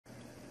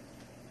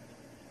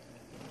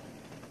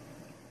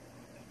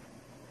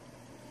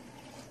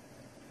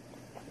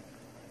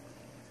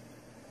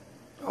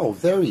Oh,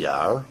 there you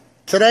are.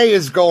 Today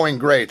is going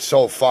great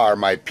so far,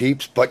 my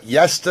peeps, but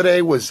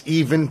yesterday was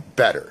even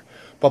better.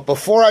 But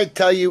before I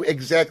tell you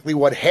exactly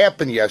what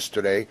happened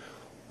yesterday,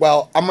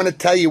 well, I'm going to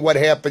tell you what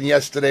happened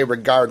yesterday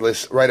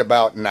regardless right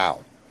about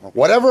now.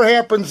 Whatever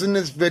happens in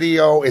this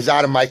video is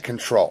out of my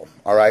control,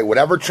 all right?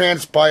 Whatever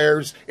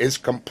transpires is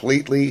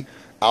completely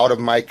out of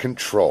my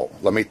control,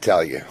 let me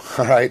tell you,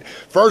 all right?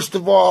 First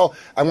of all,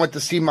 I went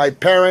to see my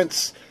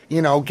parents,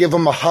 you know, give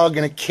them a hug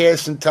and a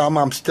kiss and tell them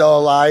I'm still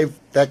alive,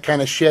 that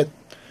kind of shit.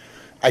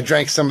 I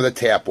drank some of the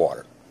tap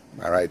water,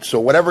 all right? So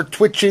whatever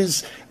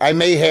twitches I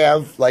may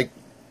have, like,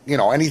 you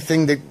know,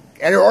 anything that,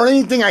 or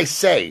anything I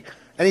say,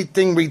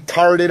 anything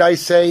retarded I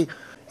say,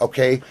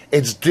 okay,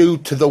 it's due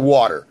to the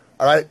water,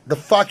 all right? The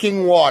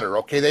fucking water,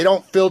 okay? They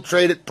don't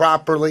filtrate it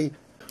properly.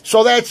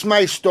 So that's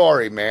my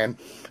story, man,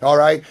 all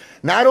right?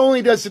 Not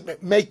only does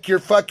it make your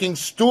fucking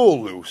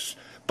stool loose,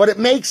 but it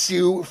makes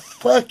you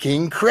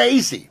fucking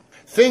crazy.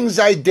 Things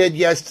I did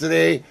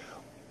yesterday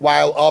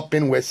while up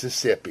in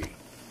Mississippi.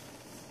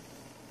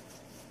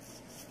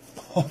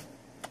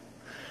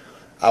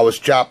 I was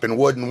chopping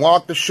wood in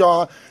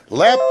Waukesha,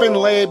 lapping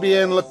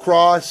labia in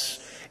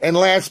lacrosse, and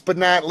last but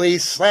not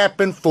least,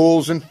 slapping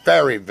fools in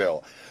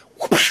Ferryville.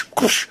 Whoosh,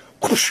 whoosh,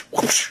 whoosh,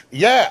 whoosh.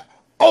 Yeah.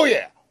 Oh,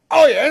 yeah.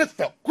 Oh, yeah. And it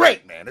felt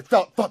great, man. It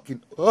felt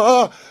fucking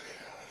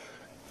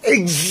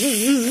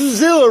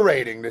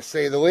exhilarating, to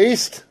say the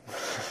least.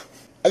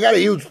 I got a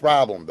huge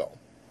problem, though.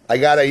 I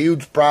got a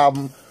huge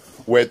problem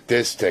with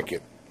this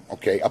ticket.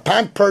 Okay.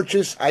 Upon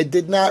purchase, I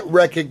did not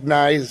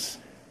recognize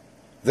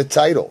the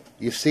title.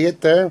 You see it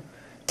there?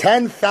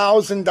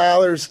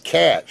 $10,000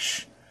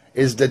 cash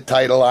is the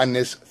title on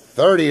this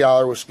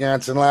 $30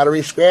 Wisconsin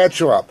Lottery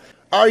Scratchoff.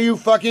 Are you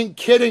fucking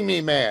kidding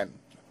me, man?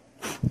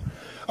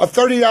 A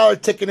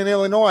 $30 ticket in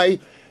Illinois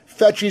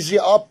fetches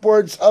you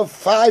upwards of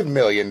 $5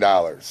 million.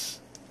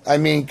 I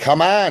mean,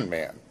 come on,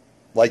 man.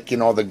 Like, you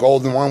know, the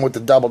golden one with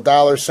the double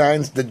dollar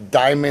signs, the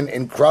diamond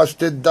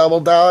encrusted double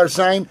dollar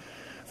sign.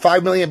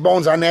 5 million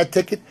bones on that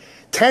ticket.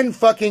 10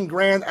 fucking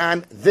grand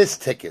on this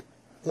ticket.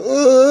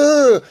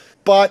 Ugh.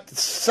 But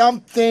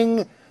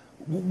something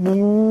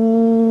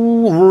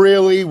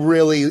really,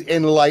 really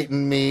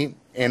enlightened me,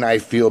 and I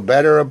feel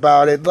better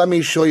about it. Let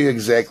me show you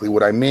exactly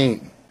what I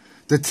mean.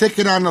 The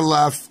ticket on the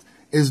left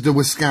is the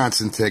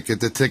Wisconsin ticket.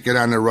 The ticket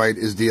on the right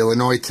is the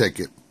Illinois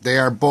ticket. They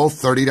are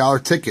both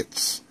 $30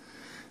 tickets.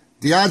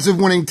 The odds of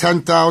winning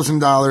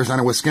 $10,000 on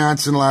a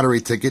Wisconsin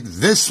lottery ticket,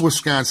 this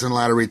Wisconsin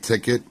lottery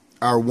ticket,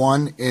 are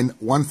 1 in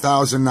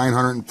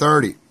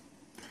 1,930.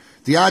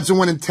 The odds of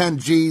winning 10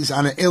 G's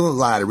on an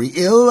lottery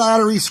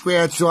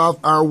Scratchoff,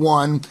 are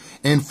 1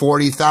 in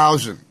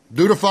 40,000.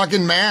 Do the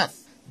fucking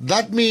math.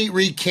 Let me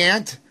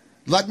recant.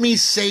 Let me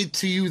say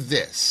to you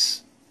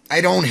this.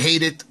 I don't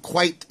hate it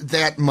quite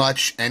that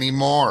much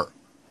anymore.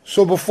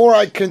 So before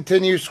I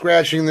continue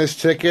scratching this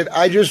ticket,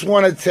 I just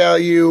want to tell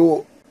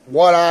you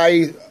what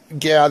I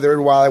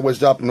gathered while I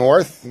was up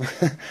north.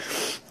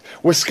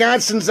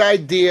 Wisconsin's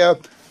idea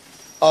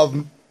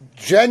of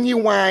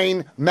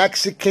genuine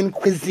Mexican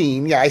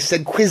cuisine. Yeah, I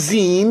said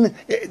cuisine.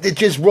 It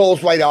just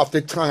rolls right off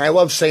the tongue. I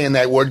love saying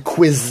that word,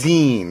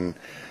 cuisine.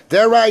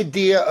 Their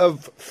idea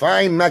of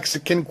fine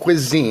Mexican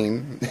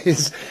cuisine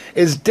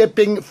is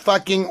dipping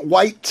fucking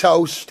white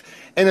toast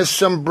in a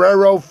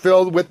sombrero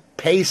filled with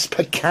paste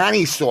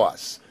pecani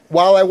sauce.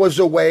 While I was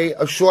away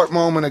a short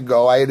moment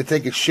ago, I had to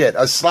take a shit,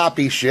 a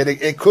sloppy shit.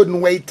 It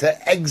couldn't wait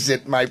to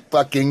exit my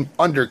fucking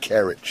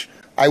undercarriage.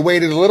 I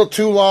waited a little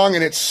too long,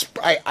 and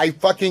I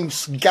fucking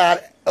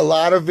got a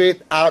lot of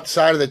it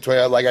outside of the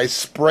toilet. Like, I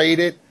sprayed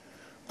it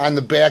on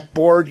the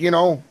backboard, you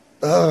know.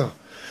 Ugh.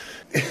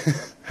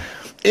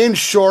 In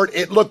short,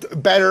 it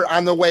looked better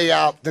on the way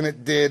out than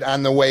it did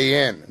on the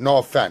way in. No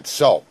offense.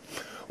 So,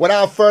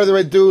 without further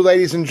ado,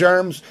 ladies and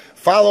germs,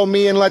 follow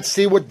me and let's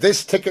see what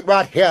this ticket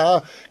right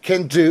here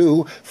can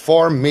do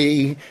for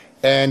me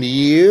and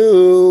you.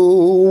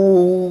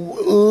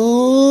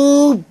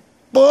 Ooh,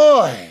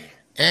 boy.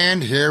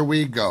 And here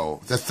we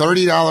go. The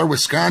 $30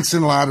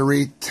 Wisconsin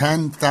lottery,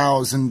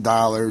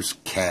 $10,000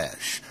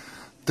 cash.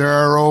 There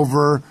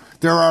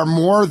are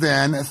more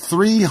than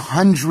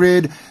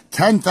 300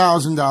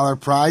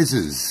 $10,000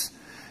 prizes.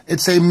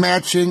 It's a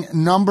matching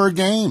number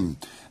game.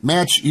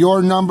 Match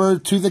your number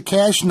to the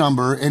cash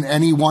number in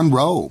any one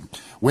row.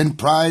 Win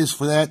prize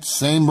for that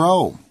same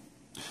row.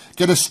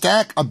 Get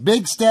a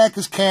big stack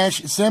of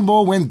cash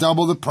symbol, win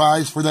double the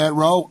prize for that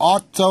row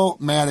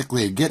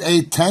automatically. Get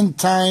a 10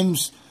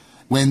 times,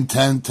 win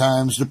 10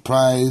 times the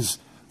prize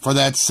for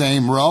that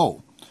same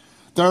row.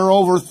 There are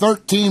over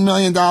 $13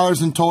 million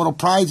in total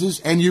prizes,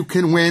 and you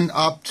can win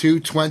up to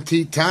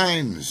 20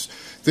 times.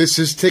 This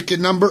is ticket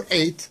number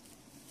 8.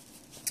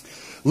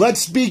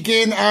 Let's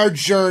begin our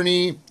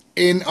journey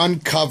in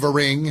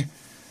uncovering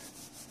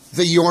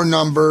the your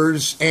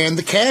numbers and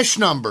the cash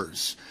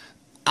numbers.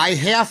 I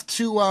have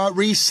to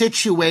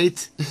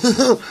resituate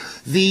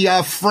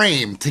the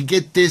frame to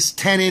get this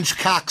 10-inch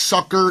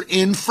cocksucker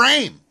in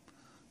frame.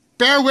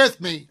 Bear with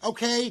me,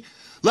 okay?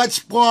 Let's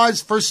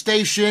pause for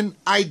station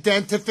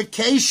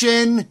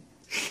identification.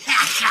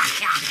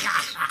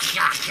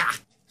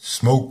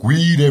 Smoke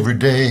weed every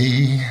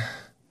day.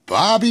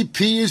 Bobby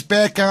P is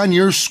back on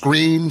your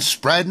screen,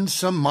 spreading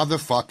some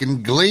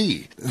motherfucking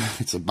glee.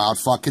 It's about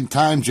fucking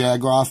time,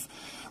 Jagoff.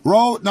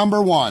 Row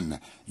number 1,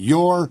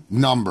 your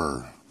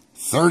number.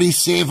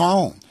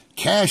 37.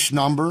 Cash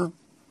number,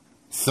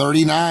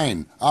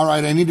 39. All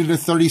right, I needed a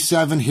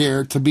 37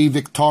 here to be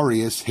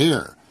victorious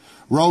here.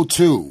 Row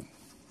 2,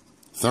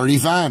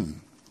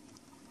 31.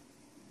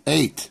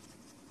 8.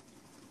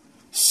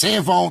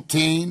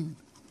 17.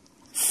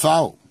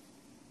 4.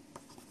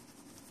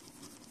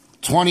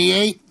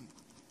 28.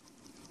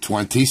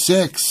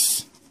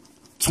 26,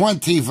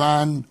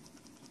 21,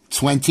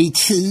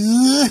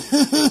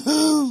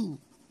 22,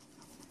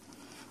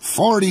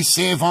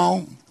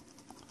 47,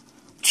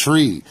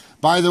 3.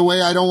 By the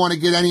way, I don't want to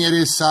get any of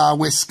this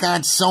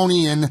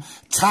Wisconsinian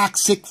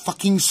toxic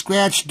fucking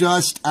scratch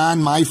dust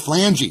on my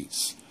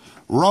flanges.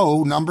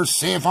 Row number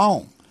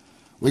 7.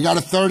 We got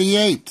a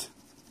 38,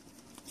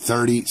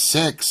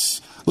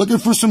 36. Looking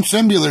for some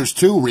simulars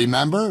too,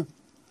 remember?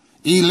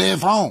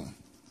 11.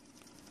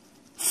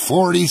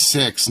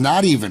 46,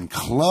 not even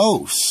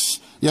close.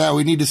 Yeah,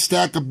 we need a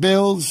stack of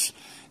bills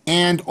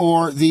and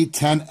or the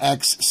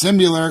 10x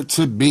simular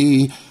to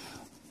be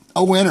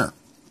a winner.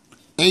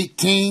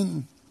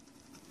 18,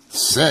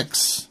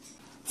 6,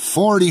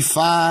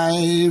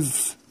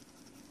 45,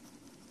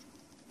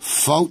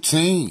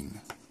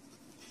 14,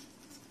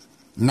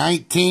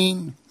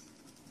 19,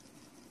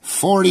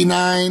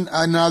 49,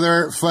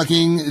 another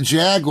fucking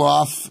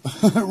Jagoff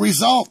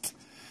result.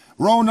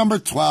 Row number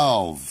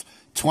 12.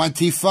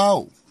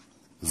 24,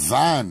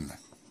 20,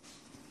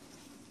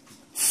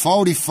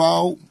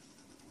 44,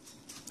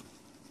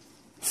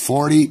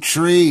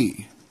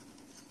 43,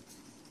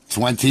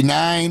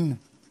 29,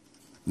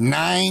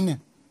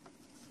 9,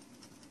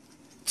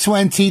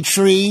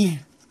 23,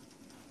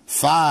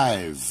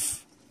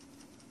 5,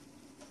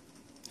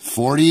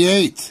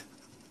 48,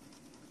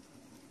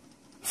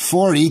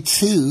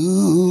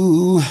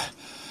 42,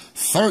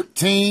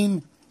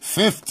 13,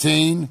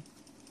 15,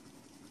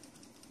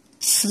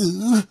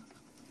 2,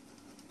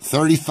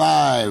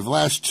 35.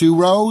 Last 2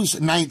 rows,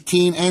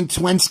 19 and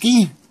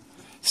 20,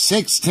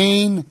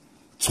 16,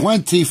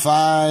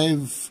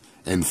 25,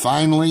 and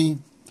finally,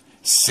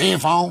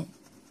 7,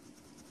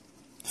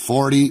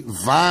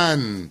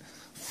 41.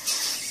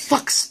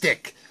 Fuck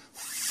stick.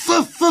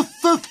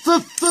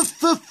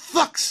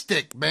 Fuck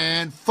stick,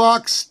 man.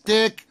 Fuck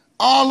stick.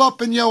 All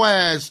up in your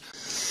ass.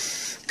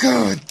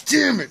 God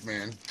damn it,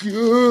 man.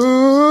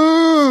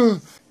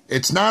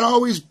 It's not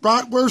always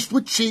bratwurst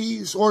with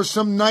cheese or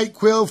some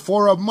NyQuil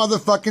for a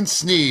motherfucking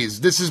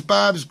sneeze. This is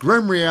Bob's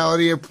grim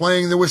reality of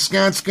playing the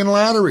Wisconsin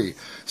lottery.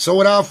 So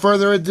without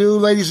further ado,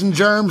 ladies and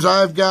germs,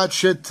 I've got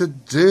shit to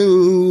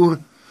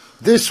do.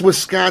 This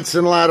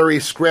Wisconsin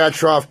lottery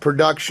scratch-off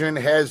production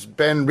has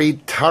been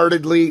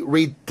retardedly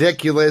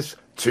ridiculous,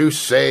 to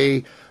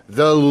say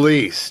the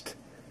least.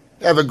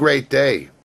 Have a great day.